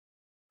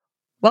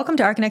Welcome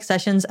to Archinect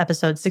Sessions,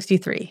 episode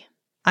 63.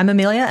 I'm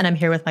Amelia, and I'm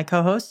here with my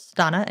co-hosts,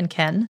 Donna and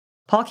Ken.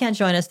 Paul can't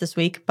join us this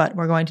week, but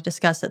we're going to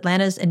discuss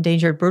Atlanta's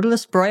endangered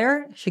brutalist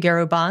Breuer,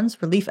 Shigeru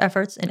Ban's relief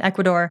efforts in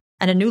Ecuador,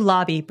 and a new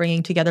lobby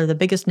bringing together the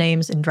biggest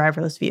names in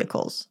driverless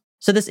vehicles.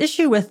 So this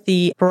issue with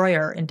the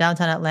Breuer in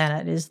downtown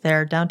Atlanta is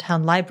their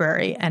downtown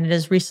library, and it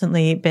has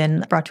recently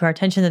been brought to our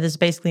attention that this is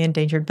basically an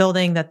endangered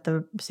building, that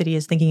the city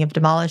is thinking of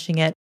demolishing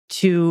it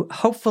to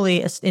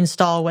hopefully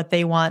install what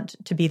they want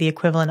to be the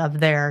equivalent of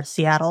their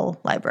Seattle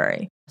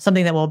library.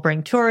 Something that will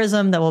bring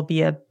tourism, that will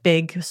be a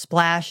big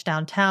splash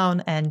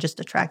downtown and just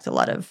attract a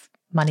lot of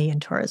money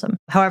and tourism.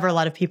 However, a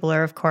lot of people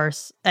are, of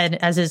course,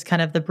 and as is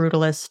kind of the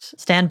brutalist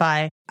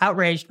standby,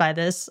 outraged by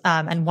this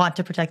and want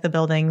to protect the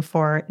building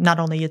for not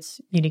only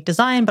its unique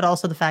design, but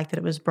also the fact that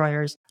it was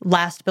Breuer's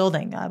last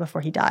building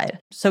before he died.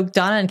 So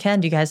Donna and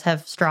Ken, do you guys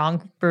have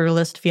strong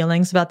brutalist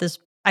feelings about this?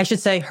 I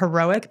should say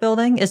heroic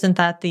building. Isn't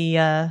that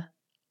the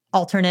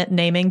alternate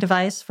naming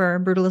device for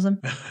brutalism?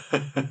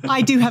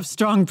 I do have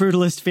strong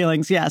brutalist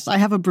feelings, yes. I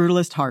have a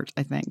brutalist heart,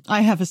 I think.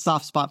 I have a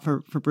soft spot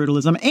for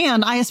brutalism.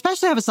 And I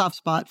especially have a soft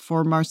spot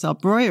for Marcel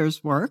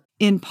Breuer's work,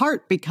 in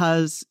part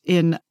because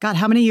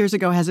how many years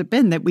ago has it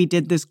been that we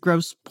did this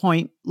Grosse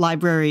Pointe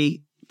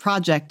Library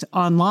project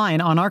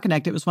online on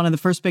Archinect? It was one of the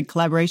first big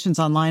collaborations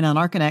online on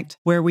Archinect,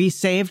 where we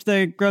saved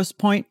the Grosse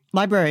Pointe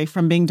Library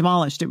from being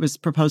demolished. It was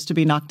proposed to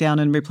be knocked down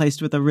and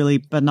replaced with a really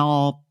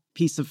banal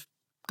piece of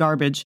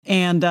garbage.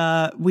 And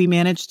we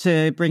managed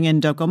to bring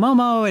in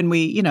Docomomo, and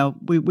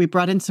we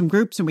brought in some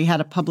groups, and we had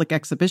a public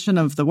exhibition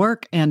of the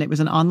work, and it was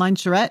an online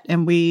charrette,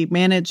 and we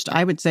managed,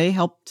 I would say,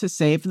 help to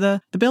save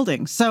the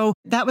building. So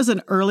that was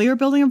an earlier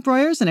building of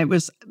Breuer's, and it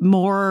was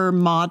more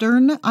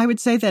modern, I would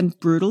say, than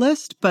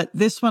brutalist. But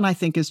this one, I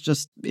think,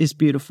 is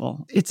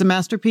beautiful. It's a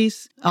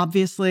masterpiece.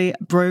 Obviously,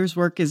 Breuer's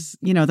work is,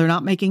 they're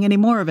not making any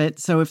more of it.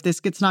 So if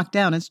this gets knocked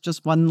down, it's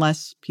just one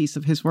less piece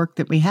of his work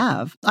that we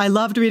have. I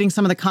loved reading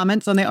some of the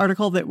comments on the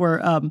article that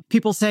were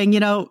people saying,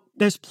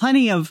 there's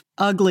plenty of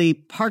ugly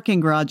parking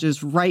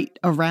garages right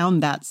around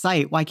that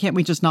site. Why can't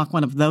we just knock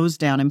one of those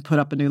down and put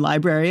up a new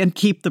library and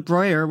keep the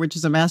Breuer, which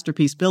is a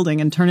masterpiece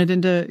building, and turn it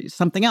into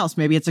something else?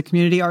 Maybe it's a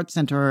community art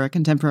center or a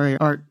contemporary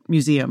art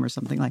museum or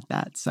something like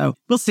that. So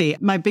we'll see.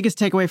 My biggest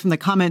takeaway from the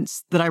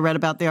comments that I read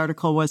about the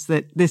article was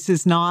that this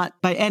is not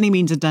by any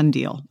means a done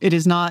deal. It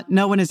is not.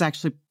 No one is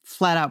actually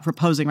flat out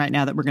proposing right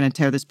now that we're going to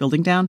tear this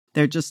building down.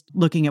 They're just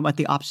looking at what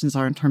the options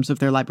are in terms of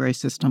their library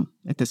system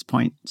at this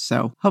point.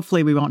 So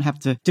hopefully we won't have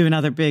to do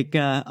another big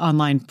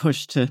online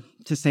push to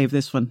save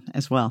this one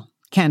as well.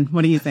 Ken,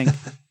 what do you think?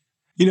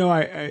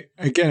 I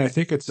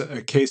think it's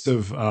a case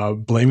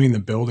of blaming the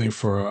building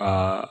for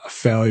a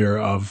failure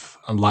of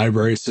a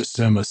library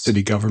system, a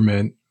city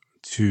government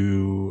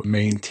to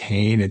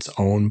maintain its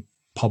own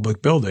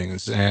public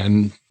buildings.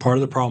 And part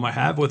of the problem I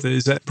have with it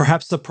is that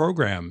perhaps the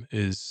program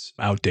is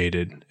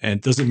outdated, and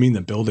it doesn't mean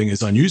the building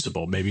is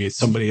unusable. Maybe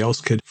somebody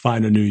else could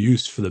find a new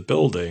use for the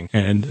building.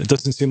 And it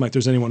doesn't seem like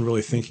there's anyone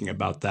really thinking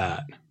about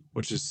that,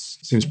 which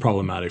seems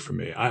problematic for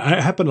me. I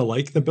happen to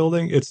like the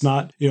building. It's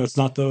not the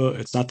Whitney.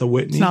 It's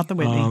not the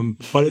Whitney.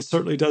 But it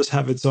certainly does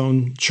have its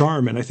own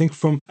charm. And I think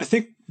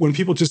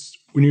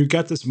when you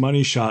get this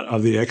money shot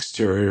of the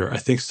exterior, I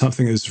think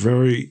something is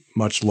very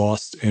much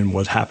lost in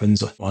what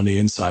happens on the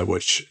inside,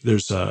 which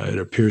it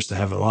appears to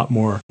have a lot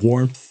more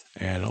warmth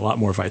and a lot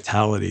more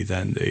vitality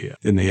than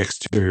the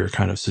exterior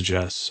kind of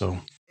suggests. So,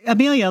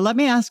 Amelia, let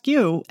me ask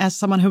you, as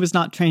someone who was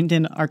not trained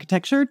in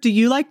architecture, do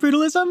you like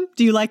brutalism?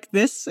 Do you like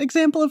this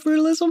example of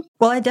brutalism?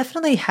 Well, I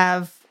definitely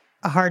have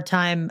a hard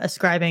time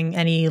ascribing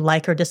any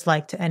like or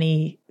dislike to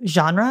any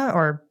genre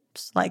or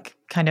like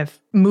kind of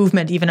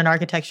movement, even in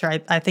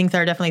architecture. I think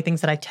there are definitely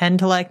things that I tend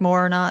to like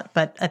more or not,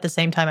 but at the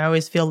same time, I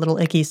always feel a little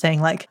icky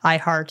saying like, I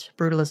heart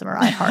brutalism or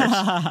I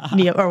heart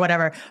neo or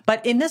whatever.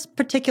 But in this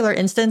particular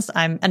instance,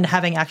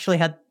 having actually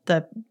had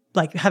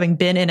having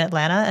been in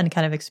Atlanta and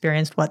kind of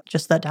experienced what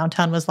just the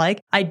downtown was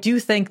like, I do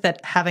think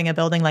that having a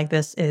building like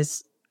this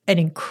is an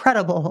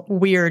incredible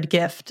weird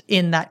gift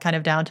in that kind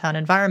of downtown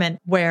environment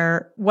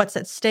where what's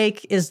at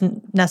stake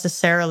isn't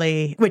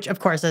necessarily, which of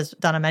course, as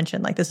Donna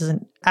mentioned, like this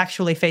isn't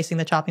actually facing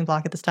the chopping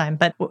block at this time,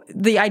 but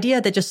the idea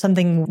that just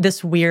something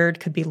this weird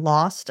could be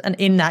lost and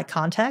in that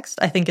context,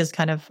 I think is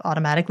kind of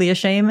automatically a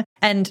shame.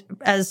 And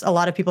as a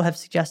lot of people have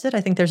suggested,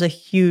 I think there's a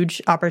huge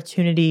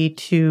opportunity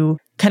to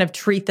kind of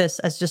treat this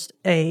as just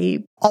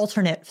a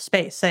alternate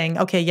space, saying,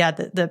 okay, yeah,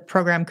 the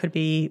program could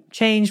be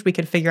changed. We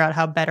could figure out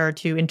how better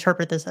to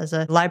interpret this as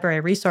a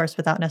library resource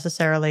without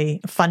necessarily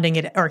funding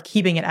it or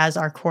keeping it as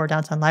our core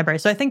downtown library.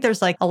 So I think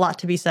there's like a lot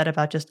to be said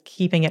about just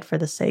keeping it for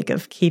the sake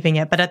of keeping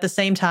it. But at the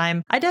same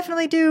time, I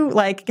definitely do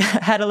I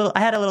had a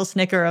little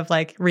snicker of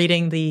like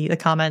reading the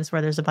comments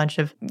where there's a bunch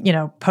of,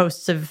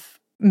 posts of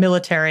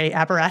military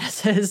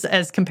apparatuses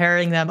as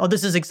comparing them. Oh,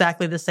 this is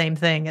exactly the same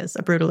thing as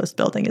a brutalist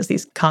building, as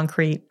these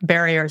concrete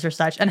barriers or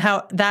such. And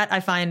how that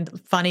I find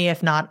funny,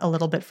 if not a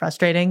little bit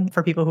frustrating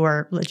for people who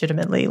are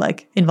legitimately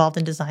like involved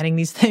in designing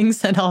these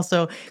things and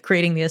also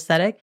creating the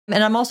aesthetic.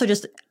 And I'm also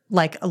just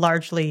like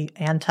largely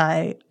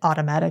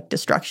anti-automatic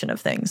destruction of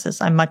things,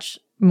 as I'm much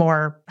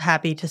more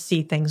happy to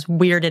see things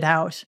weirded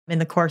out in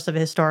the course of a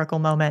historical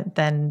moment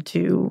than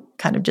to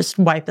kind of just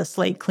wipe the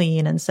slate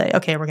clean and say,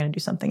 okay, we're going to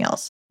do something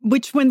else.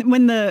 Which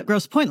when the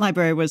Grosse Pointe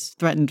Library was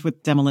threatened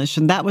with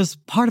demolition, that was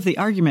part of the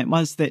argument,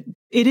 was that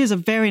it is a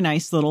very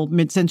nice little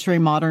mid-century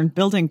modern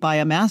building by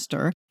a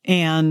master.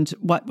 And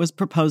what was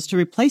proposed to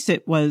replace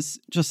it was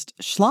just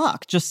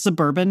schlock, just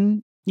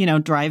suburban,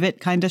 drive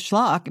it kind of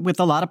schlock with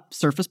a lot of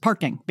surface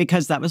parking,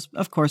 because that was,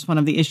 of course, one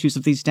of the issues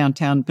of these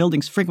downtown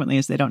buildings frequently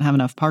is they don't have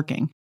enough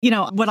parking.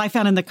 What I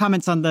found in the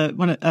comments on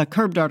a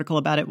Curbed article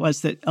about it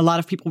was that a lot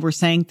of people were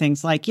saying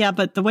things like, yeah,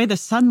 but the way the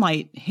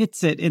sunlight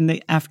hits it in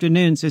the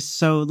afternoons is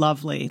so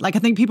lovely. Like, I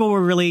think people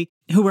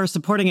who were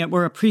supporting it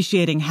were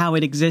appreciating how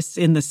it exists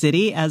in the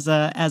city as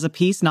a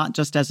piece, not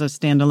just as a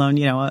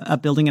standalone, a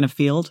building in a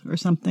field or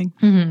something.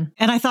 Mm-hmm.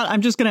 And I thought,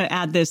 I'm just going to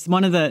add this.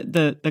 One of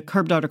the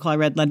Curbed article I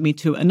read led me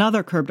to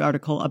another Curbed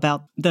article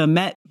about the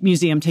Met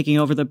Museum taking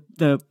over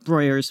the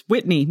Breuer's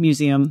Whitney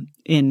Museum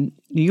in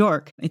New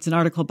York. It's an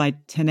article by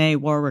Tene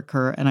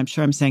Warwicker, and I'm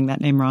sure I'm saying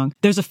that name wrong.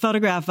 There's a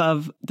photograph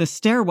of the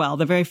stairwell,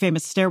 the very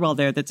famous stairwell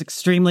there, that's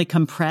extremely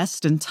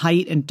compressed and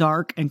tight and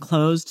dark and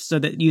closed so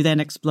that you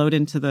then explode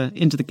into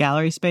the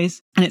gallery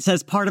space. And it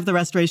says part of the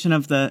restoration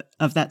of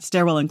that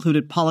stairwell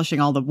included polishing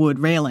all the wood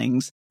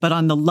railings, but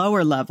on the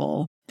lower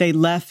level, they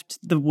left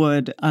the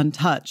wood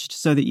untouched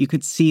so that you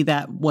could see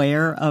that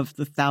wear of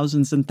the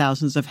thousands and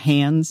thousands of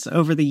hands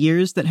over the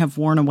years that have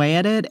worn away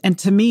at it. And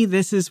to me,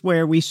 this is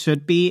where we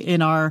should be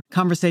in our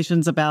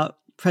conversations about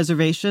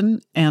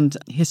preservation and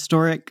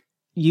historic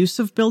use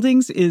of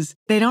buildings. Is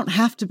they don't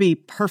have to be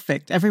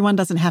perfect. Everyone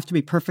doesn't have to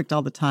be perfect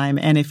all the time.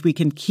 And if we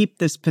can keep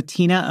this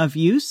patina of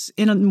use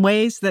in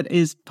ways that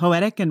is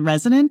poetic and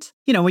resonant,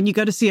 when you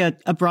go to see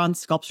a bronze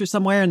sculpture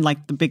somewhere and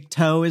like the big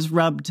toe is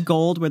rubbed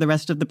gold where the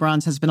rest of the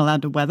bronze has been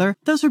allowed to weather,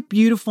 those are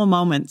beautiful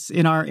moments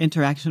in our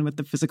interaction with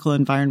the physical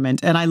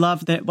environment. And I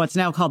love that what's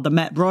now called the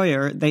Met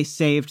Breuer, they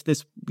saved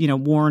this,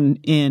 worn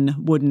in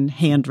wooden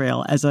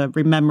handrail as a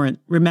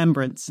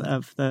remembrance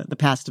of the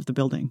past of the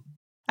building.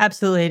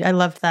 Absolutely. I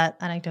loved that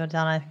anecdote,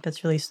 Donna. I think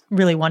that's really,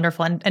 really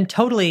wonderful and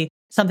totally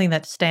something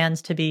that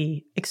stands to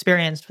be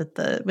experienced with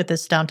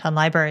this downtown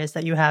library is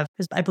that you have,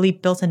 I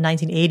believe, built in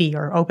 1980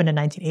 or opened in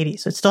 1980.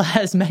 So it still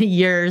has many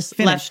years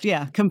finished, left.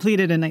 Yeah,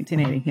 completed in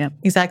 1980. Yeah,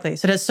 exactly.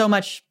 So it has so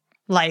much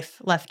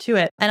life left to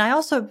it. And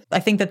I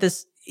think that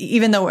this,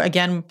 even though,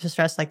 again, to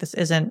stress, like this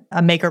isn't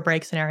a make or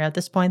break scenario at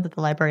this point, that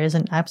the library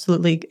isn't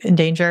absolutely in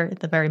danger at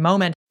the very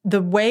moment,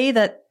 the way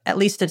that, at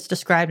least it's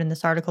described in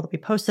this article that we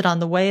posted on,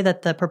 the way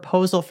that the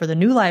proposal for the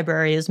new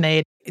library is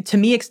made, to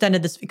me,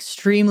 extended this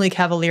extremely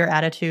cavalier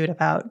attitude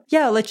about,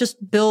 yeah, let's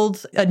just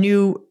build a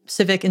new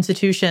civic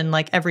institution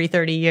like every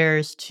 30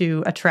 years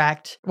to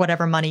attract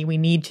whatever money we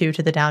need to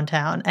the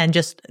downtown. And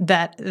just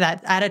that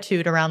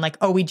attitude around like,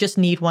 oh, we just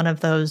need one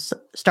of those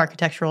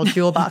Starchitectural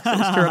jewel boxes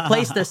to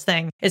replace this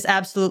thing is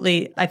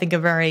absolutely, I think, a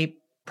very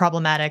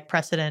problematic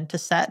precedent to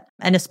set.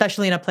 And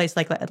especially in a place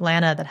like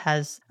Atlanta that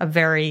has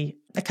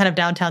a kind of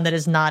downtown that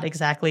is not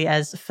exactly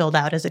as filled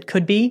out as it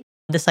could be.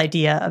 This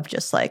idea of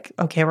just like,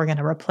 okay, we're going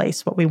to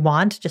replace what we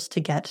want just to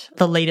get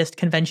the latest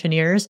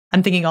conventioneers.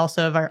 I'm thinking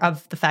also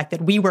of the fact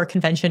that we were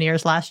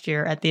conventioneers last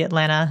year at the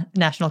Atlanta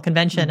National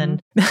Convention,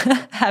 and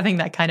having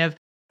that kind of,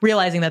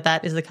 realizing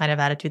that is the kind of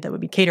attitude that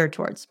would be catered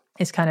towards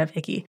is kind of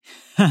icky.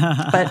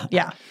 But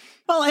yeah.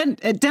 Well,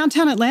 and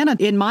downtown Atlanta,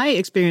 in my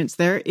experience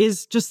there,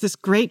 is just this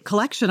great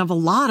collection of a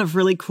lot of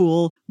really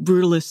cool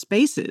brutalist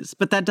spaces.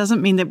 But that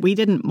doesn't mean that we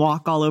didn't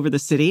walk all over the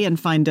city and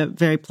find a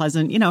very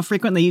pleasant,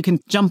 frequently you can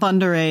jump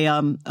under a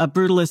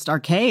brutalist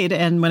arcade,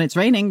 and when it's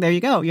raining, there you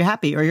go, you're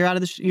happy, or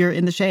you're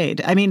in the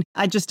shade. I mean,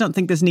 I just don't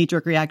think this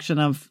knee-jerk reaction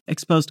of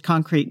exposed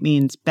concrete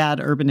means bad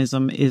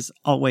urbanism is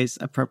always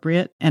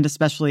appropriate. And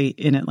especially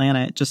in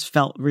Atlanta,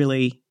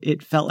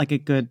 it felt like a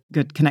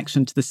good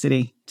connection to the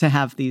city to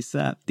have these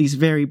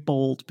very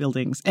bold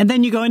buildings. And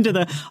then you go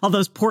into all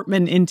those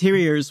Portman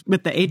interiors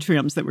with the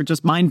atriums that were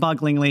just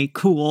mind-bogglingly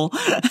cool.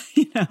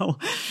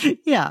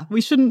 Yeah, we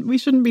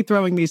shouldn't be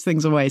throwing these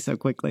things away so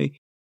quickly.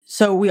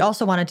 So we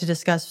also wanted to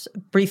discuss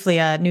briefly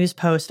a news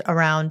post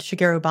around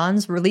Shigeru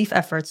Ban's relief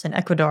efforts in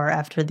Ecuador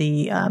after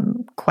the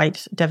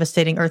quite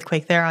devastating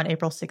earthquake there on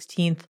April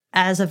 16th.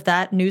 As of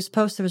that news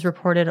post, it was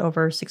reported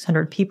over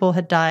 600 people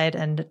had died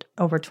and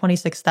over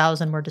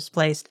 26,000 were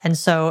displaced. And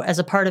so as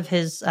a part of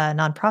his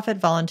nonprofit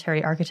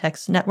Voluntary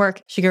Architects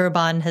Network, Shigeru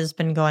Ban has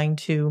been going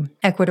to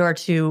Ecuador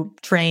to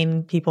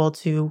train people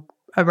to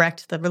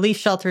erect the relief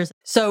shelters.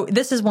 So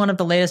this is one of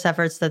the latest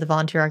efforts that the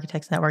Volunteer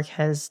Architects Network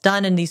has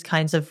done in these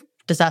kinds of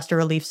disaster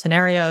relief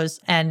scenarios.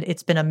 And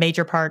it's been a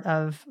major part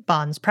of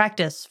Ban's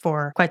practice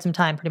for quite some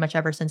time, pretty much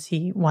ever since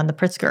he won the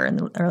Pritzker in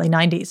the early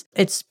 90s.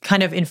 It's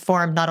kind of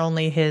informed not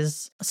only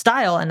his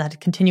style and that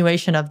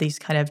continuation of these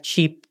kind of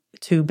cheap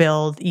to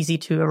build, easy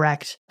to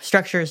erect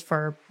structures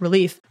for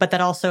relief, but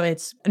that also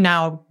it's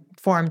now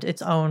formed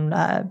its own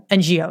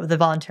NGO, the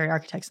Voluntary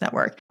Architects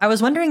Network. I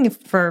was wondering if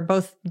for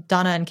both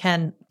Donna and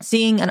Ken,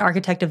 seeing an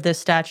architect of this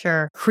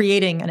stature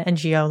creating an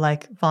NGO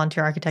like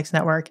Voluntary Architects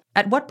Network,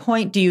 at what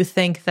point do you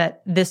think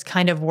that this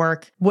kind of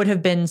work would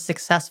have been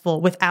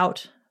successful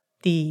without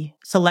the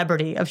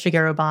celebrity of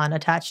Shigeru Ban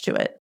attached to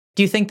it?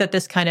 Do you think that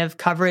this kind of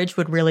coverage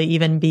would really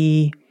even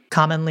be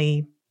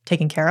commonly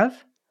taken care of?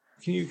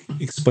 Can you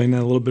explain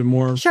that a little bit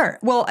more? Sure.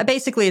 Well,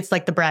 basically, it's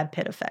like the Brad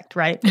Pitt effect,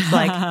 right? It's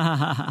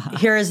like,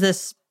 here is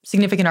this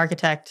significant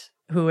architect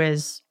who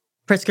is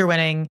Pritzker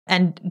winning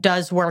and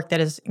does work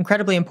that is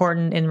incredibly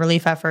important in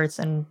relief efforts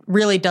and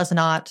really does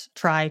not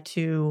try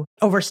to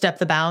overstep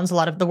the bounds. A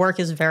lot of the work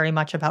is very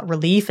much about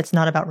relief. It's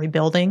not about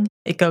rebuilding.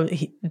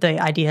 The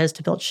idea is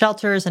to build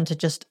shelters and to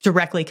just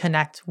directly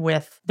connect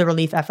with the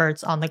relief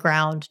efforts on the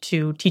ground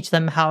to teach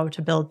them how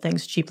to build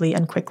things cheaply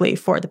and quickly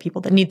for the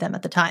people that need them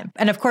at the time.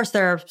 And of course,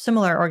 there are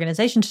similar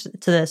organizations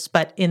to this,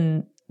 but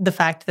in the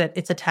fact that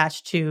it's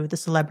attached to the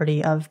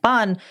celebrity of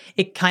Ban,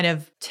 it kind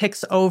of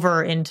ticks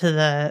over into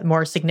the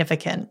more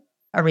significant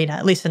arena,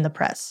 at least in the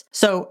press.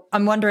 So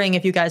I'm wondering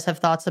if you guys have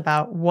thoughts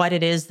about what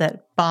it is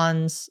that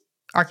Ban's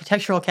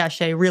architectural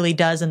cachet really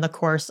does in the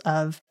course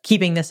of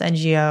keeping this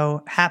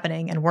NGO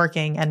happening and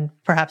working, and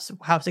perhaps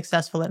how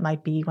successful it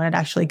might be when it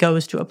actually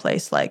goes to a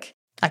place like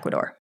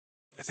Ecuador.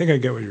 I think I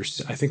get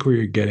I think where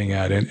you're getting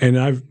at. And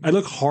I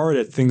look hard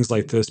at things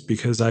like this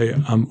because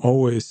I'm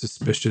always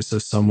suspicious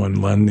of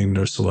someone lending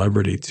their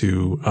celebrity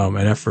to an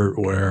effort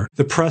where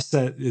the press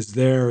that is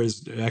there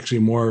is actually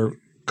more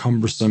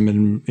cumbersome,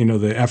 and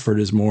the effort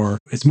is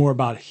it's more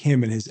about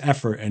him and his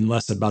effort and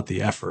less about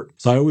the effort.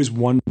 So I always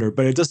wonder,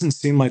 but it doesn't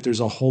seem like there's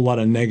a whole lot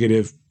of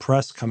negative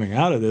press coming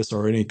out of this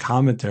or any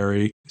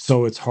commentary.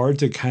 So it's hard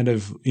to kind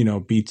of,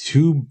 be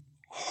too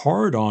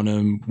hard on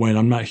him when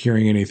I'm not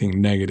hearing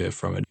anything negative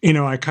from it.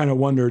 I kind of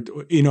wondered,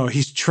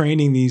 he's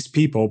training these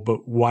people,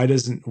 but why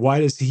does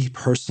he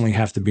personally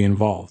have to be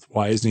involved?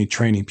 Why isn't he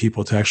training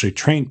people to actually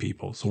train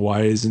people? So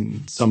why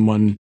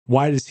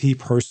does he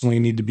personally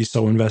need to be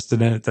so invested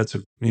in it?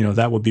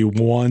 That would be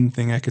one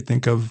thing I could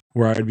think of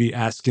where I'd be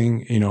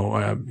asking,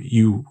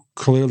 you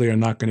clearly are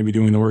not going to be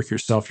doing the work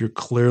yourself. You're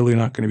clearly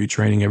not going to be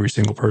training every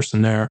single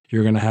person there.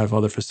 You're going to have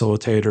other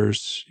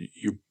facilitators.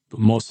 You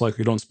most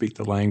likely don't speak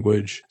the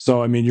language.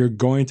 So, you're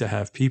going to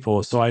have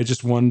people. So I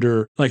just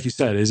wonder, like you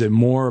said, is it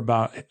more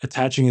about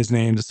attaching his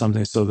name to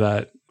something so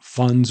that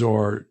funds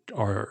or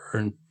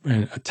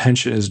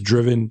attention is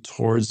driven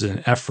towards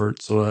an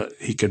effort so that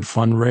he can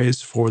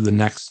fundraise for the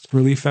next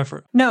relief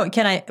effort? No,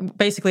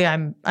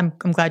 I'm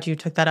glad you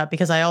took that up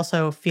because I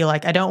also feel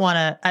like I don't want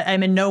to,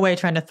 I'm in no way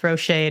trying to throw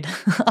shade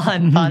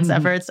on Ban's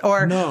efforts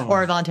or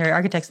Voluntary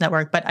Architects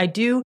Network, but I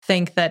do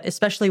think that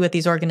especially with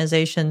these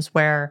organizations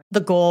where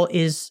the goal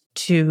is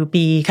to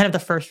be kind of the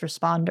first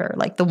responder,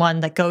 like the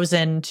one that goes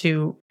in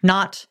to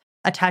not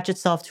attach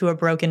itself to a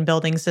broken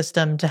building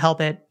system to help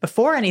it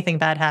before anything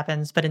bad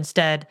happens, but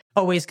instead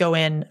always go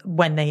in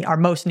when they are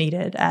most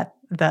needed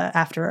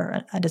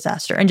after a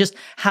disaster. And just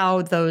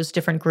how those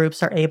different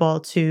groups are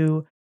able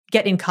to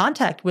get in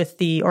contact with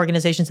the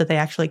organizations that they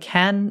actually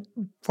can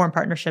form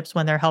partnerships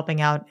when they're helping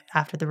out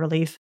after the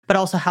relief, but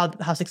also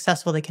how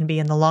successful they can be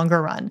in the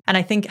longer run. And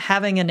I think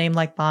having a name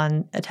like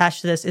Ban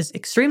attached to this is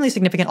extremely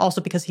significant also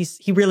because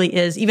he really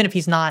is, even if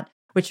he's not,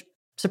 which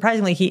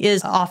surprisingly, he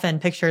is often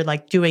pictured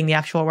like doing the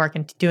actual work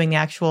and doing the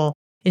actual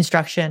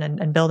instruction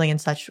and building and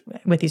such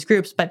with these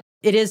groups. But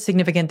it is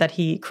significant that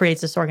he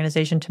creates this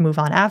organization to move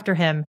on after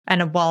him.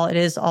 And while it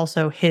is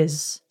also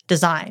his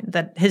designs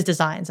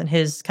and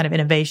his kind of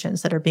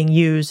innovations that are being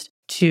used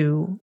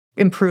to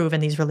improve in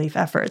these relief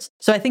efforts.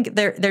 So I think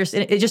there's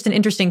just an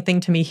interesting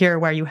thing to me here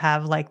where you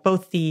have like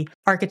both the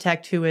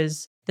architect who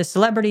is the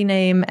celebrity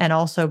name and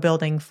also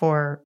building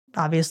for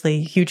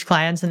obviously huge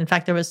clients. And in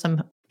fact, there was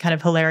some kind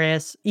of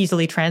hilarious,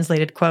 easily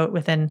translated quote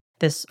within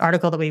this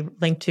article that we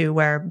linked to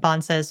where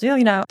Ban says,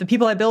 the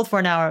people I build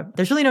for now,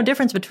 there's really no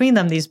difference between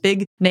them, these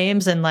big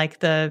names and like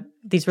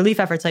these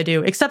relief efforts I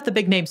do, except the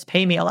big names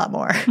pay me a lot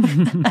more.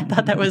 I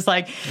thought that was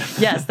like,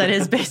 yes, that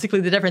is basically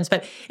the difference.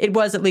 But it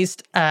was at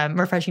least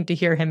refreshing to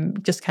hear him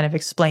just kind of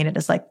explain it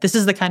as like, this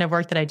is the kind of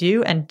work that I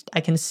do. And I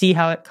can see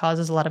how it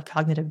causes a lot of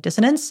cognitive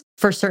dissonance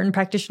for certain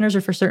practitioners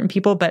or for certain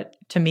people. But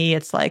to me,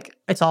 it's like,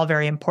 it's all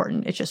very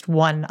important. It's just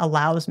one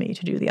allows me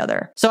to do the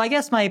other. So I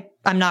guess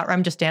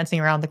I'm just dancing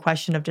around the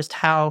question of just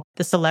how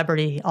the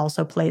celebrity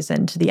also plays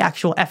into the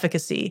actual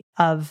efficacy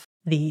of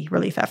the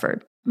relief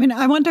effort.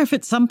 I wonder if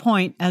at some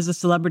point as a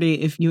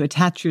celebrity, if you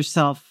attach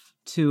yourself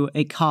to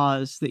a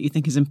cause that you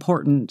think is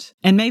important,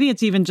 and maybe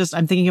it's even just,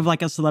 I'm thinking of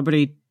like a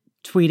celebrity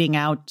tweeting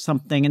out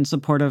something in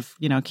support of,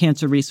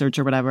 cancer research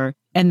or whatever.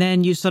 And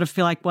then you sort of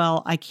feel like,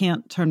 well, I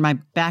can't turn my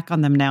back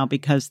on them now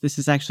because this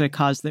is actually a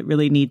cause that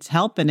really needs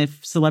help. And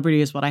if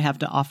celebrity is what I have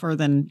to offer,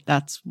 then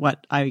that's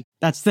what I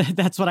have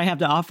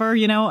to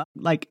offer,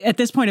 Like at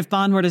this point, if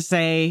Ban were to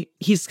say,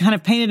 he's kind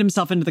of painted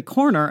himself into the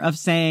corner of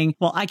saying,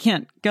 well, I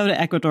can't go to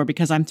Ecuador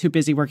because I'm too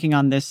busy working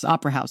on this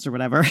opera house or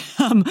whatever.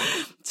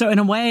 So in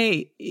a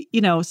way,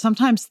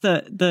 sometimes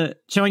the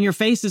showing your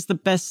face is the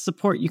best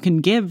support you can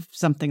give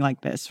something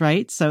like this,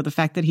 right? So the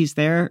fact that he's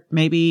there,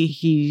 maybe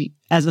he,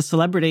 as a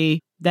celebrity,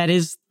 that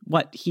is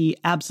what he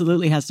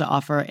absolutely has to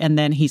offer. And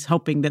then he's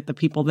hoping that the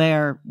people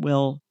there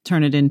will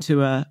turn it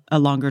into a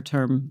longer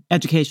term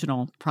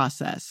educational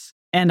process.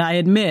 And I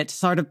admit,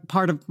 sort of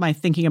part of my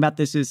thinking about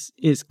this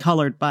is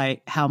colored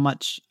by how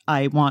much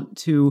I want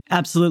to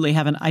absolutely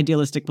have an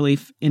idealistic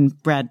belief in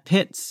Brad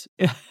Pitt's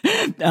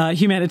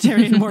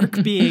humanitarian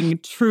work being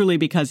truly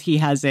because he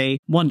has a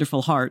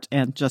wonderful heart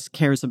and just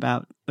cares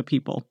about the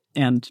people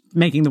and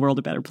making the world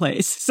a better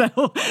place.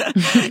 So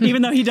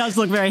even though he does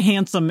look very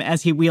handsome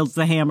as he wields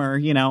the hammer,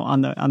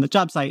 on the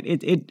job site,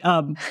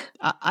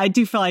 I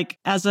do feel like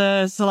as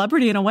a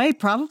celebrity in a way,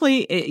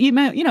 probably,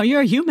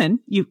 you're a human.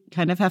 You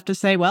kind of have to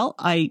say, well,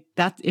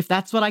 if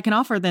that's what I can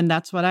offer, then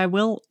that's what I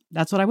will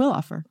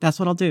offer. That's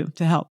what I'll do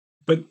to help.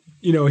 But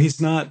he's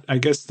not. I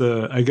guess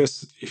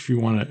if you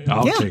want to,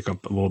 I'll take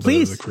up a little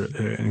bit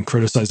of and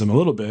criticize him a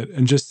little bit,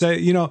 and just say,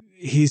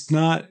 he's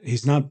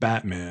not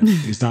Batman.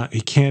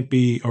 He can't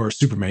be, or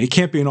Superman. He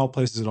can't be in all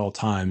places at all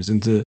times.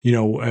 And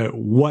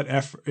what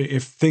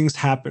if things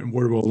happen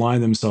where to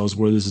align themselves,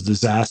 where there's a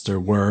disaster,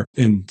 where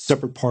in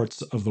separate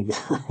parts of the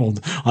world,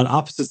 on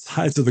opposite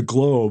sides of the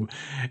globe,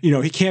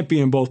 he can't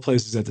be in both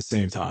places at the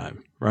same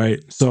time,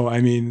 right? So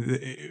I mean,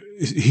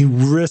 he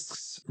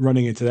risks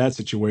running into that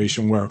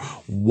situation where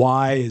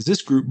why is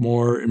this group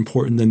more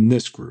important than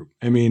this group?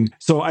 I mean,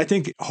 so I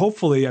think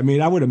hopefully,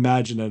 I would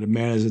imagine that a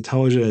man as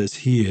intelligent as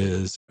he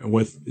is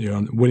with,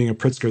 winning a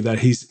Pritzker, that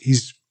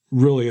he's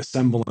really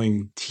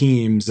assembling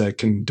teams that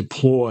can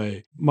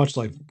deploy much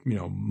like,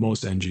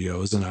 most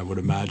NGOs. And I would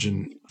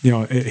imagine,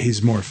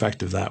 he's more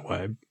effective that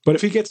way.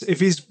 But if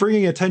he's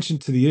bringing attention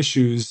to the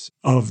issues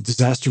of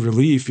disaster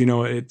relief,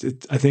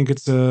 I think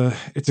it's a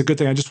good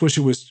thing. I just wish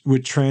it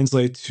would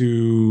translate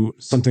to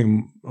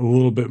something a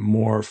little bit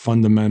more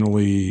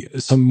fundamentally,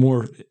 some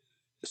more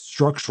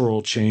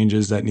structural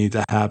changes that need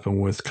to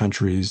happen with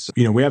countries.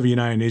 We have a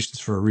United Nations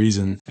for a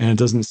reason, and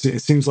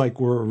it seems like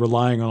we're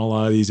relying on a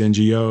lot of these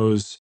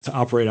NGOs to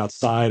operate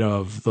outside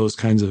of those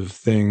kinds of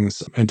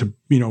things and to,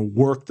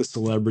 work the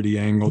celebrity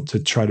angle to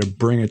try to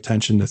bring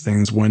attention to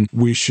things when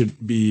we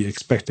should be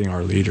expecting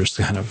our leaders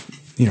to kind of,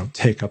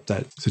 take up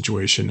that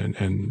situation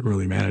and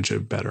really manage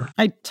it better.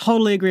 I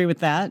totally agree with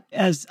that.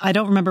 As I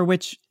don't remember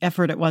which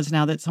effort it was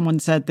now that someone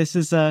said this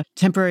is a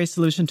temporary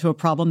solution to a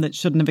problem that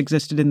shouldn't have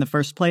existed in the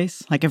first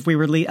place. Like if we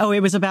were,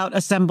 it was about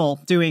Assemble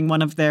doing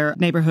one of their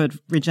neighborhood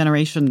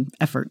regeneration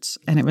efforts.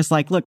 And it was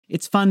like, look,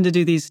 it's fun to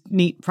do these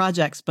neat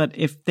projects, but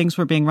if things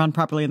were being run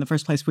properly in the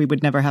first place, we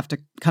would never have to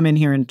come in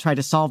here and try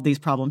to solve these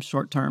problems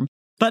short term.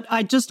 But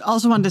I just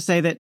also wanted to say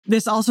that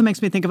this also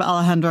makes me think of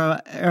Alejandro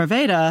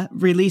Herveda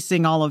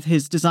releasing all of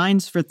his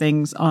designs for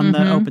things on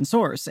the open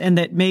source. And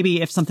that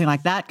maybe if something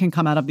like that can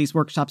come out of these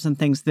workshops and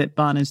things that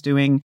Ban is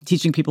doing,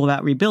 teaching people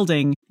about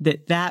rebuilding,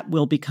 that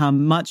will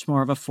become much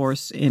more of a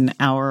force in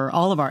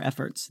all of our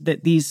efforts.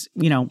 That these,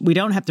 we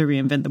don't have to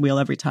reinvent the wheel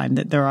every time,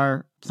 that there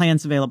are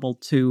plans available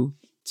to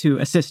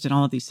assist in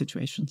all of these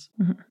situations.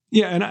 Mm-hmm.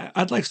 Yeah, and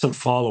I'd like some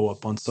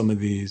follow-up on some of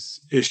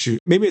these issues.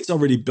 Maybe it's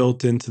already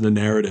built into the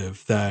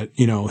narrative that,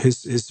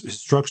 his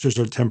structures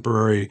are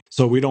temporary,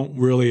 so we don't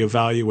really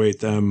evaluate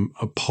them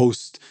a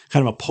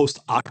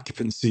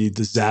post-occupancy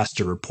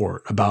disaster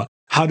report about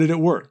how did it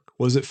work?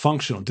 Was it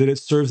functional? Did it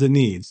serve the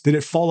needs? Did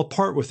it fall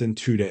apart within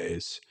 2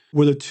 days?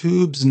 Were the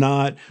tubes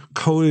not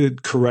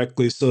coated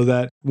correctly so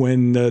that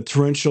when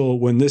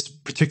this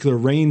particular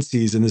rain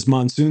season, this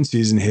monsoon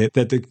season hit,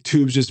 that the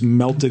tubes just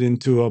melted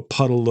into a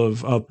puddle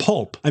of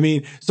pulp?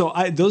 So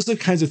those are the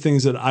kinds of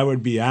things that I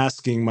would be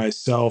asking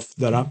myself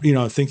that I'm,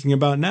 thinking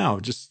about now.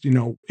 Just,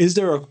 is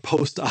there a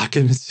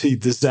post-occupancy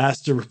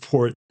disaster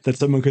report that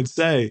someone could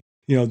say,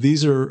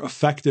 these are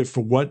effective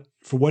for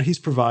what he's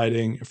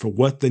providing, for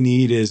what the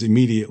need is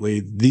immediately.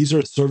 These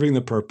are serving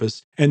the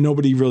purpose, and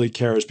nobody really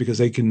cares because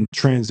they can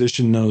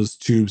transition those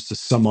tubes to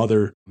some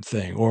other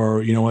thing,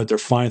 or they're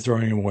fine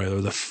throwing them away, or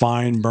they're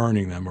fine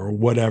burning them, or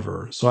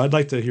whatever. So I'd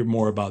like to hear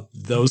more about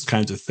those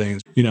kinds of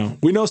things.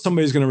 We know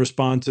somebody's going to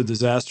respond to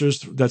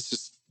disasters.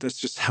 That's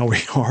just how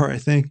we are, I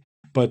think.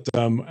 But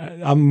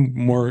I'm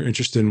more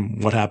interested in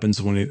what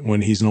happens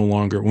when he's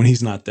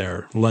not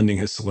there, lending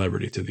his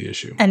celebrity to the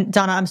issue. And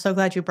Donna, I'm so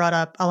glad you brought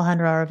up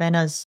Alejandro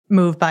Aravena's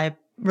move by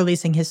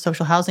releasing his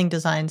social housing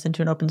designs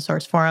into an open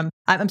source forum.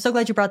 I'm so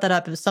glad you brought that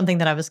up. It was something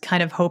that I was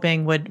kind of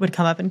hoping would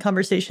come up in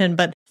conversation,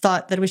 but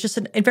thought that it was just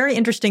a very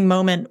interesting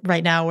moment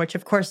right now, which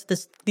of course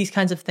these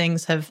kinds of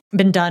things have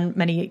been done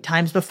many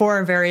times before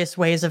in various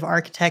ways of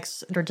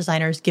architects or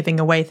designers giving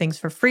away things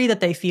for free that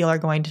they feel are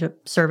going to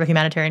serve a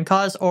humanitarian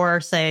cause, or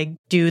say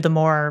do the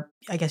more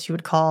I guess you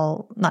would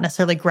call not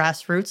necessarily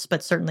grassroots,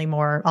 but certainly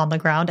more on the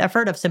ground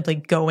effort of simply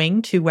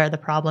going to where the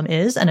problem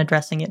is and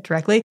addressing it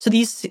directly. So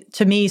these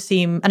to me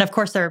seem, and of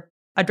course they're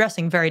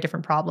addressing very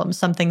different problems.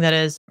 Something that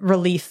is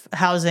relief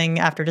housing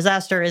after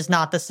disaster is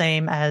not the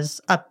same as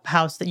a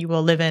house that you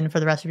will live in for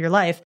the rest of your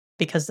life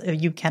because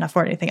you can't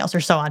afford anything else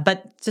or so on.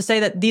 But to say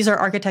that these are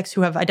architects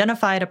who have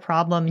identified a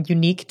problem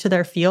unique to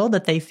their field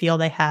that they feel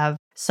they have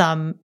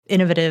some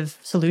innovative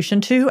solution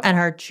to and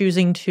are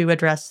choosing to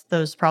address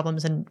those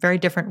problems in very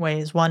different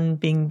ways. One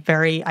being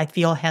very, I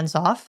feel,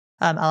 hands-off.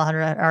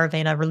 Alejandra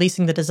Aravena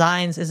releasing the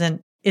designs is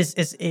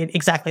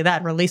exactly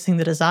that, releasing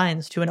the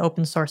designs to an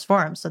open source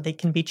forum so they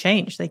can be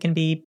changed, they can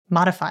be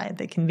modified,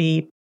 they can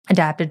be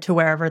adapted to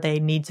wherever they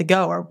need to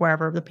go or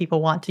wherever the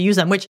people want to use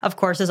them, which of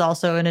course is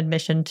also an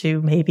admission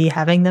to maybe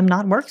having them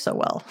not work so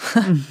well.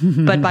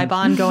 But by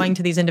Ban going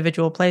to these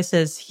individual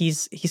places,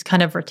 he's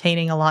kind of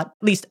retaining a lot,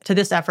 at least to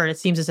this effort, it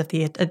seems as if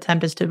the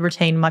attempt is to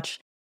retain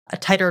a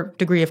tighter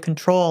degree of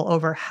control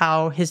over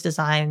how his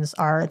designs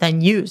are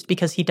then used,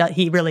 because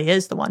he really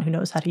is the one who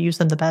knows how to use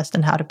them the best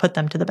and how to put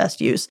them to the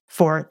best use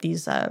for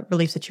these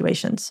relief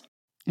situations.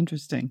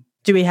 Interesting.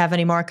 Do we have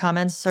any more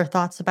comments or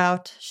thoughts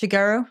about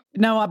Shigeru?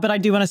 No, but I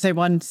do want to say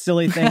one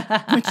silly thing,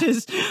 which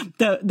is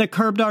the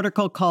Curbed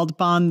article called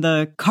Ban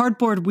the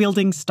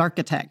cardboard-wielding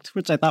Starchitect,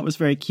 which I thought was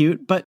very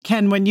cute. But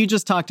Ken, when you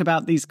just talked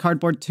about these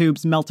cardboard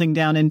tubes melting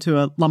down into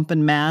a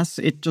lumpen mass,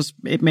 it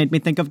made me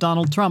think of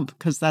Donald Trump,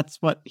 because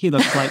that's what he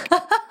looks like.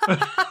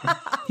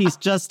 He's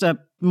just a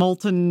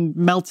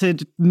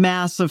melted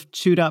mass of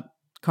chewed up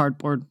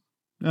cardboard.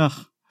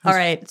 Ugh. All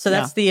right. So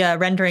that's the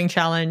rendering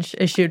challenge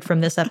issued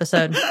from this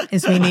episode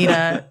is we need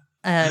a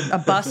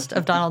bust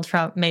of Donald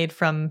Trump made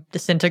from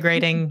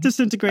disintegrating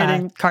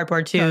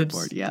cardboard tubes.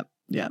 Cardboard, yep.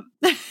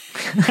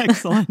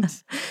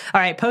 Excellent.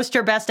 All right. Post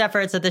your best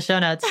efforts at the show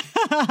notes.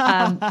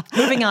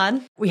 Moving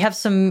on. We have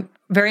some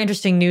very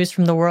interesting news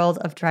from the world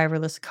of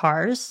driverless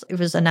cars. It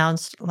was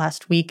announced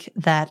last week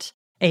that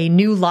a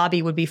new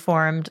lobby would be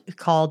formed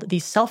called the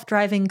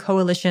Self-Driving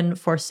Coalition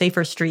for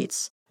Safer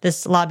Streets.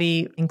 This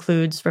lobby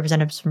includes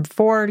representatives from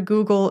Ford,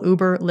 Google,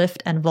 Uber,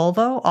 Lyft, and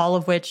Volvo, all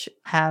of which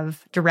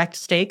have direct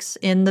stakes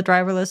in the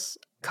driverless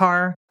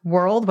car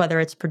world, whether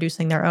it's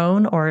producing their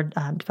own or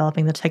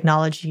developing the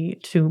technology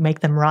to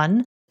make them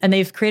run. And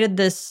they've created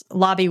this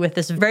lobby with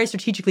this very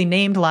strategically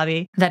named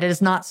lobby that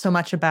is not so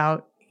much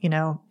about,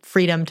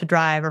 freedom to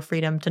drive or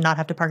freedom to not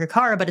have to park a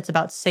car, but it's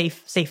about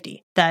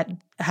safety. That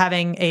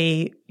having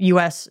a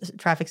U.S.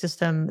 traffic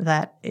system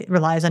that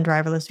relies on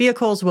driverless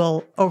vehicles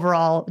will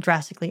overall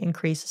drastically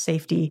increase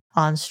safety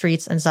on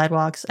streets and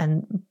sidewalks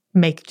and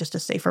make just a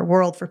safer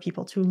world for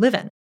people to live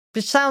in.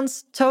 Which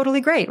sounds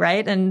totally great,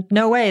 right? And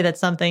no way that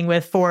something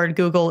with Ford,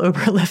 Google, Uber,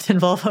 Lyft, and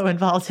Volvo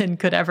involved in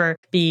could ever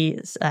be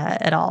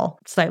at all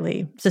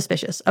slightly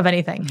suspicious of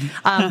anything.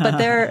 But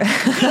they're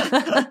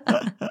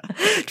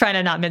trying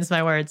to not mince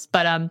my words.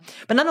 But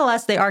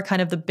nonetheless, they are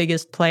kind of the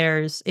biggest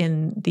players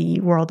in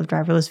the world of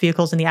driverless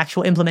vehicles and the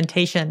actual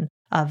implementation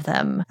of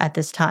them at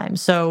this time.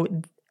 So,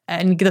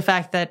 and the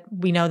fact that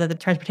we know that the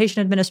Transportation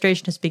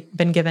Administration has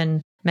been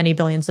given many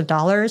billions of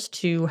dollars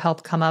to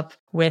help come up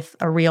with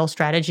a real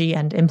strategy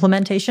and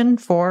implementation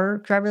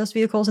for driverless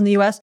vehicles in the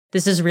US,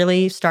 this is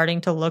really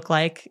starting to look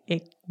like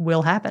it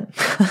will happen.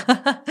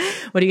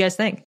 What do you guys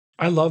think?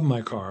 I love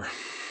my car.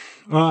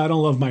 I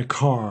don't love my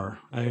car.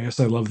 I guess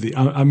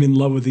I'm in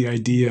love with the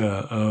idea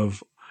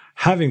of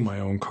having my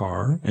own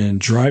car and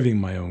driving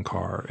my own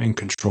car and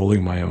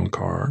controlling my own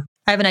car.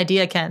 I have an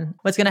idea, Ken.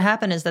 What's going to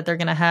happen is that they're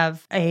going to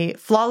have a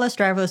flawless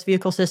driverless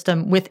vehicle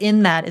system.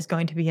 Within that is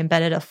going to be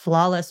embedded a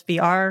flawless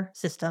VR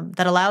system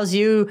that allows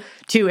you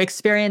to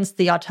experience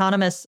the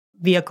autonomous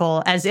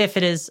vehicle as if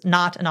it is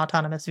not an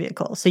autonomous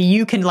vehicle. So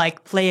you can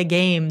play a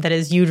game that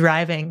is you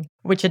driving,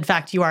 which in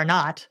fact you are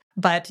not.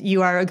 But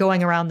you are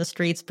going around the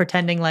streets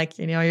pretending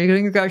you're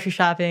doing your grocery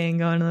shopping,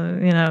 going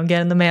to,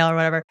 getting the mail or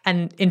whatever.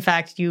 And in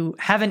fact, you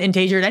haven't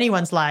endangered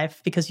anyone's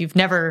life because you've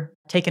never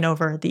taken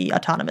over the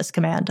autonomous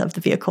command of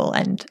the vehicle,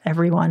 and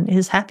everyone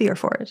is happier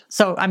for it.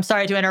 So I'm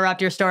sorry to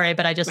interrupt your story,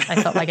 but I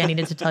felt like I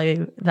needed to tell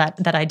you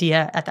that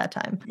idea at that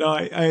time. No,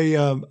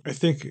 I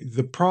think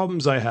the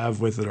problems I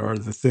have with it are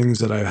the things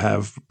that I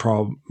have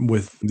problem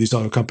with these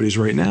auto companies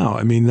right now.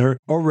 I mean, they're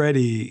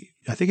already,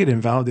 I think it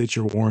invalidates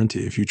your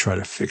warranty if you try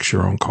to fix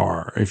your own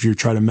car, if you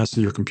try to mess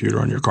with your computer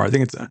on your car. I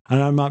think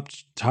and I'm not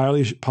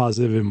entirely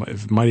positive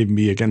it might even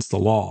be against the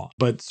law,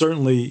 but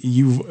certainly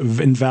you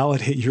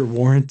invalidate your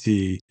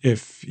warranty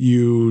if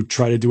you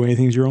try to do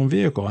anything to your own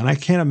vehicle. And I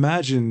can't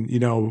imagine,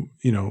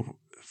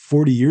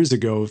 40 years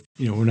ago,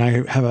 when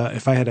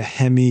if I had a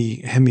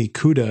Hemi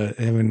Cuda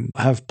and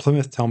have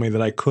Plymouth tell me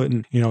that I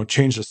couldn't,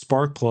 change the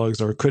spark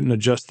plugs or couldn't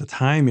adjust the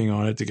timing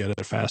on it to get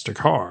a faster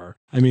car.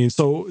 I mean,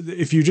 so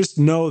if you just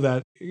know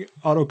that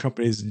auto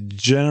companies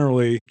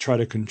generally try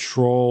to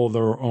control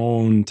their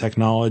own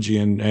technology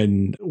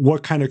and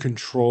what kind of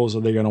controls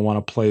are they going to want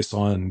to place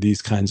on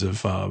these kinds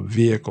of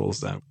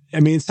vehicles, then I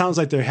mean, it sounds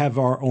like they have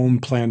our own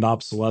planned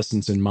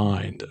obsolescence in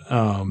mind,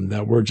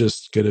 that we're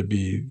just going to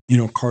be,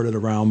 carted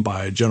around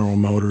by General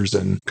Motors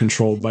and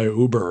controlled by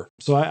Uber.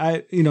 So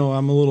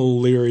I'm a little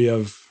leery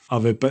of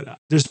it, but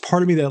there's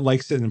part of me that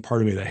likes it and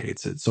part of me that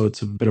hates it. So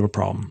it's a bit of a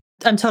problem.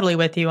 I'm totally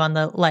with you on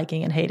the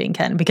liking and hating,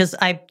 Ken, because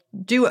I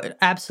do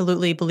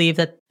absolutely believe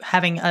that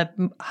having a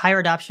higher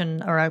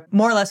adoption or a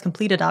more or less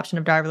complete adoption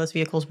of driverless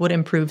vehicles would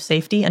improve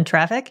safety and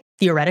traffic.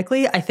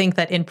 Theoretically, I think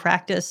that in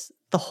practice,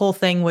 the whole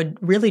thing would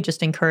really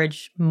just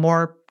encourage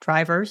more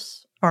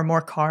drivers or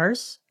more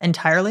cars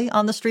entirely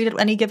on the street at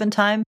any given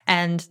time.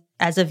 And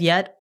as of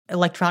yet,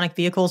 electronic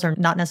vehicles are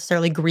not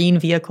necessarily green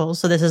vehicles.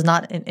 So this is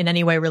not in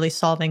any way really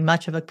solving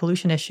much of a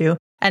pollution issue.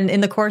 And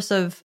in the course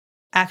of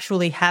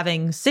actually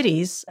having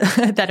cities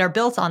that are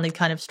built on the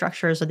kind of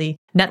structures or the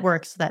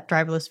networks that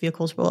driverless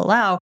vehicles will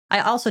allow, I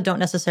also don't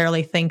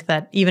necessarily think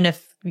that even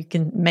if we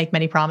can make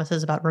many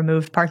promises about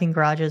removed parking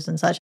garages and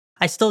such,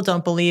 I still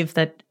don't believe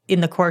that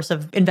in the course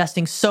of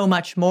investing so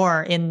much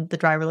more in the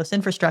driverless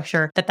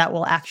infrastructure, that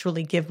will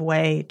actually give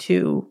way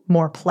to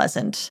more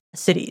pleasant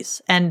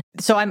cities. And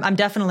so I'm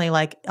definitely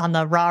like on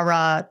the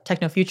rah-rah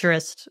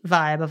techno-futurist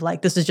vibe of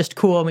like, this is just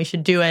cool and we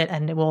should do it.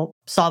 And it will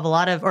solve a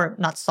lot of, or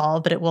not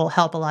solve, but it will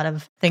help a lot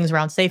of things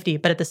around safety.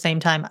 But at the same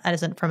time, it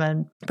isn't from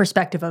a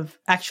perspective of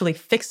actually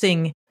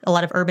fixing a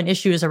lot of urban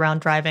issues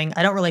around driving.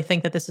 I don't really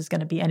think that this is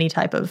going to be any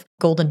type of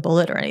golden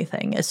bullet or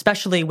anything,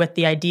 especially with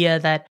the idea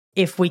that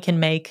if we can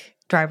make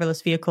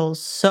driverless vehicles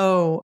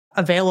so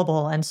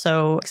available and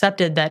so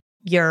accepted that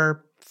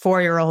your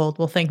 4-year-old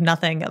will think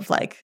nothing of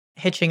like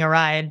hitching a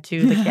ride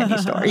to the candy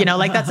store.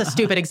 Like that's a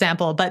stupid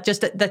example, but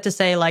just that to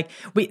say like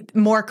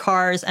more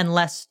cars and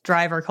less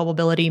driver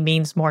culpability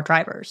means more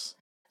drivers.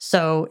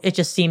 So it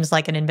just seems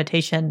like an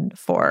invitation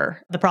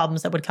for the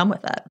problems that would come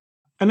with that.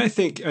 And I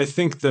think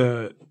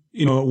the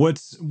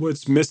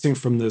what's missing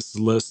from this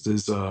list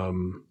is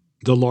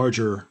the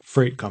larger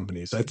freight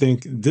companies. I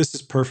think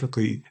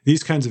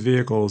these kinds of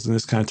vehicles and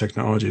this kind of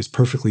technology is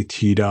perfectly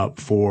teed up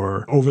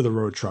for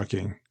over-the-road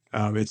trucking.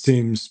 It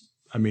seems,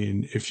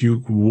 if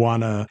you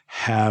want to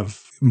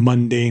have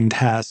mundane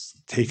tasks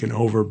taken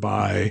over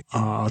by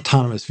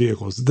autonomous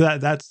vehicles,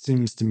 that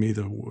seems to me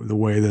the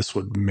way this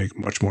would make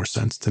much more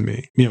sense to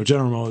me.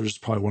 General Motors is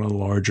probably one of the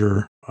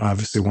larger, I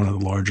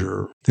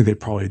think they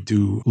probably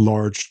do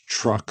large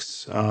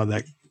trucks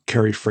that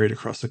carry freight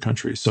across the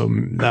country. So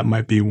that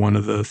might be one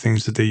of the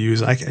things that they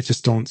use. I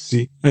just don't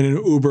see. And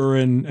in Uber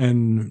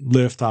and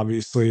Lyft,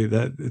 obviously,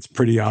 that it's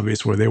pretty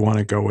obvious where they want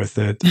to go with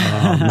it.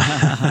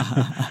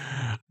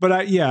 But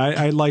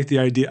I like the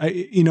idea.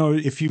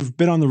 If you've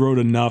been on the road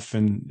enough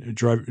and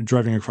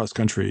driving across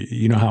country,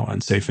 you know how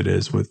unsafe it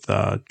is with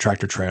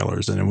tractor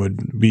trailers, and it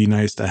would be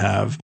nice to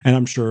have. And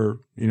I'm sure,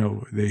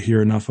 they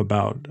hear enough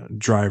about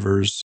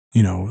drivers,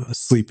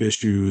 sleep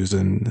issues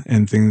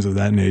and things of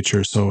that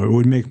nature. So it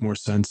would make more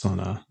sense on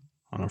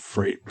a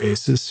freight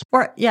basis.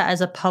 Or,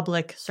 as a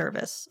public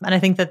service. And I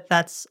think that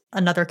that's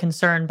another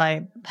concern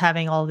by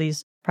having all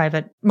these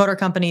private motor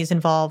companies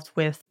involved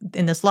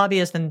in this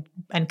lobbyist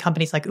and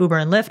companies like Uber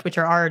and Lyft, which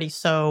are already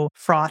so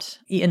fraught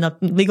in the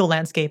legal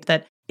landscape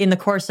that in the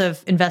course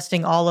of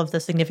investing all of the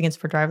significance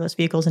for driverless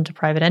vehicles into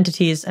private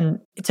entities, and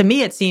to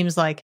me, it seems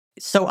like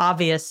so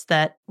obvious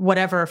that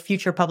whatever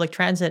future public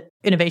transit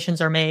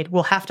innovations are made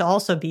will have to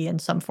also be in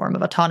some form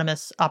of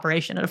autonomous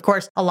operation. And of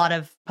course, a lot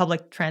of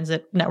public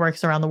transit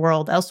networks around the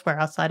world elsewhere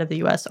outside of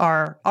the US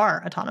are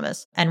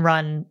autonomous and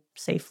run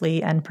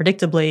safely and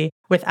predictably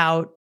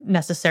without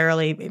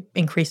necessarily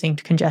increasing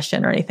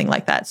congestion or anything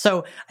like that.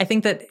 So I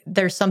think that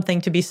there's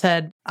something to be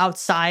said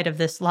outside of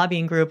this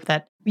lobbying group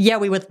that,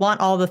 we would want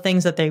all the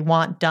things that they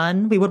want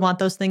done. We would want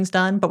those things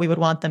done, but we would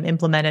want them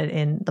implemented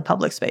in the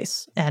public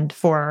space and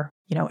for,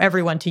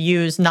 everyone to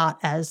use, not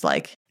as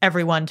like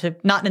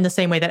not in the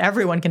same way that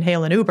everyone can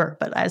hail an Uber,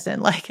 but as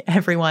in like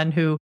everyone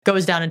who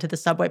goes down into the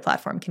subway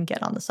platform can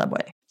get on the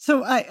subway.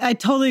 So I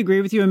totally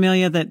agree with you,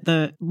 Amelia, that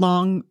the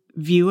long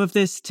view of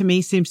this to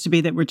me seems to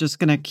be that we're just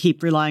going to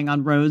keep relying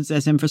on roads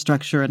as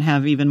infrastructure and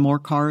have even more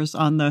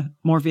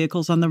more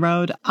vehicles on the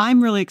road.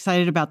 I'm really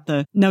excited about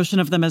the notion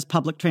of them as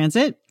public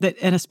transit,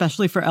 and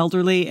especially for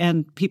elderly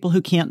and people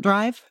who can't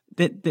drive,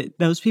 that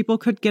those people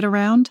could get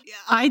around.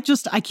 I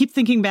keep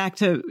thinking back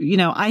to,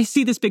 I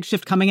see this big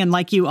shift coming, and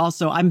like you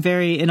also, I'm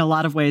very, in a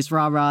lot of ways,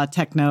 rah-rah,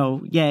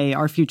 techno, yay,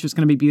 our future's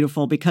going to be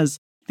beautiful, because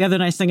the other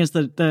nice thing is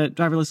that the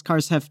driverless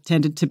cars have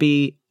tended to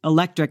be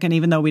electric. And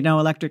even though we know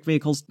electric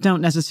vehicles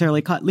don't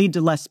necessarily lead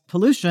to less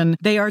pollution,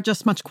 they are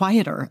just much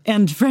quieter.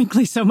 And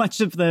frankly, so much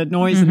of the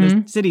noise in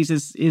the cities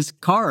is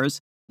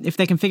cars. If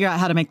they can figure out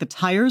how to make the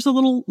tires a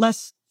little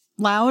less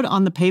loud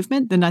on the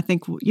pavement, then I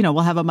think, we'll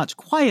have a much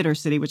quieter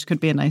city, which could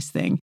be a nice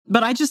thing.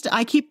 But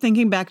I keep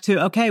thinking back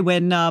to,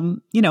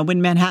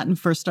 when Manhattan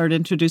first started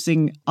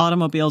introducing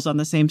automobiles on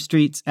the same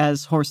streets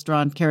as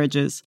horse-drawn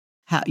carriages,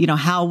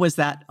 How was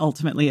that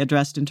ultimately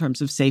addressed in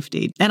terms of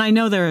safety? And I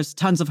know there's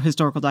tons of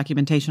historical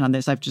documentation on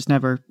this. I've just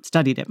never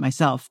studied it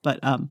myself. But,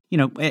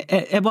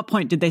 at what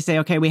point did they say,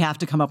 okay, we have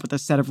to come up with a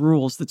set of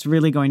rules that's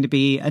really going to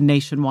be a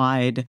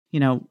nationwide,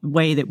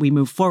 way that we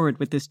move forward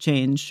with this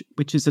change,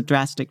 which is a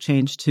drastic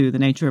change to the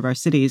nature of our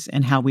cities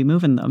and how we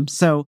move in them.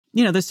 So,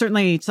 there's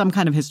certainly some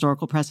kind of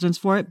historical precedence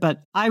for it,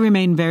 but I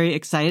remain very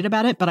excited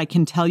about it. But I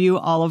can tell you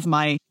all of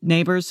my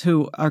neighbors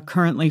who are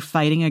currently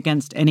fighting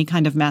against any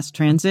kind of mass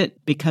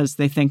transit because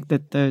they think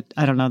that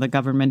the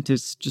government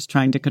is just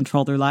trying to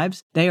control their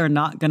lives. They are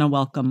not going to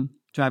welcome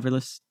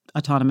driverless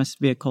autonomous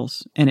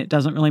vehicles. And it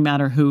doesn't really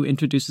matter who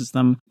introduces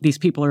them. These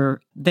people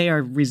they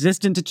are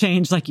resistant to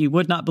change like you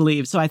would not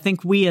believe. So I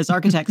think we as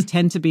architects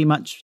tend to be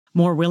much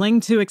more willing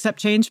to accept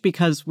change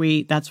because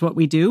that's what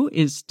we do,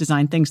 is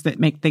design things that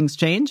make things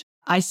change.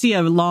 I see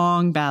a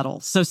long battle.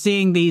 So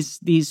seeing these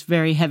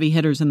very heavy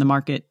hitters in the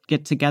market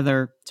get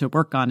together to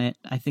work on it,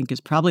 I think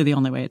is probably the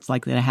only way it's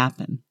likely to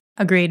happen.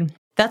 Agreed.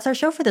 That's our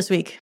show for this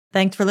week.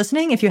 Thanks for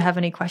listening. If you have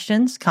any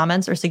questions,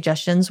 comments, or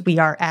suggestions, we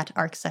are at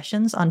Arc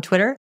Sessions on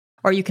Twitter,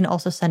 or you can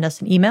also send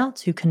us an email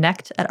to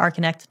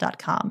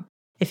connect@arconnect.com.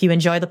 If you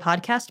enjoy the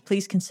podcast,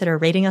 please consider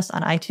rating us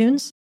on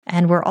iTunes.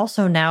 And we're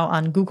also now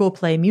on Google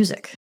Play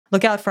Music.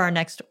 Look out for our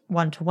next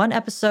one-to-one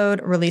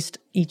episode released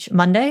each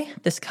Monday.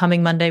 This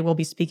coming Monday, we'll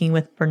be speaking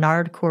with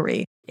Bernard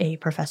Khoury, a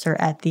professor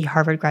at the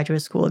Harvard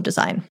Graduate School of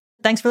Design.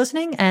 Thanks for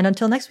listening, and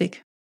until next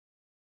week.